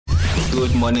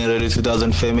Good morning, Radio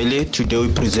 2000 family. Today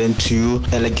we present to you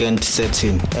Elegant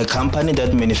Satin, a company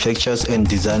that manufactures and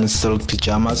designs silk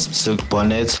pajamas, silk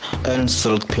bonnets, and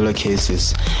silk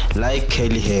pillowcases. Like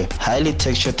curly hair, highly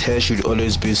textured hair should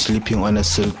always be sleeping on a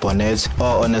silk bonnet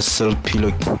or on a silk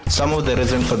pillow. Some of the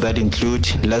reasons for that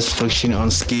include less friction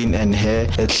on skin and hair,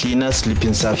 and cleaner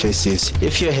sleeping surfaces.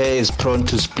 If your hair is prone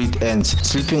to split ends,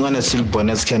 sleeping on a silk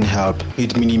bonnet can help.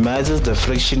 It minimizes the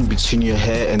friction between your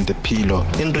hair and the pillow.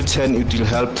 In return, it will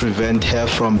help prevent hair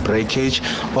from breakage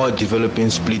or developing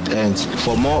split ends.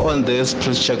 For more on this,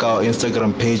 please check our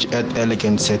Instagram page at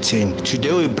Elegant Satin.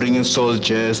 Today we're bringing soul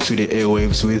jazz to the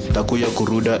airwaves with Takuya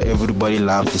Kuruda, Everybody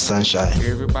Loves the Sunshine.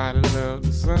 Everybody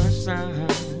loves the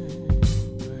sunshine.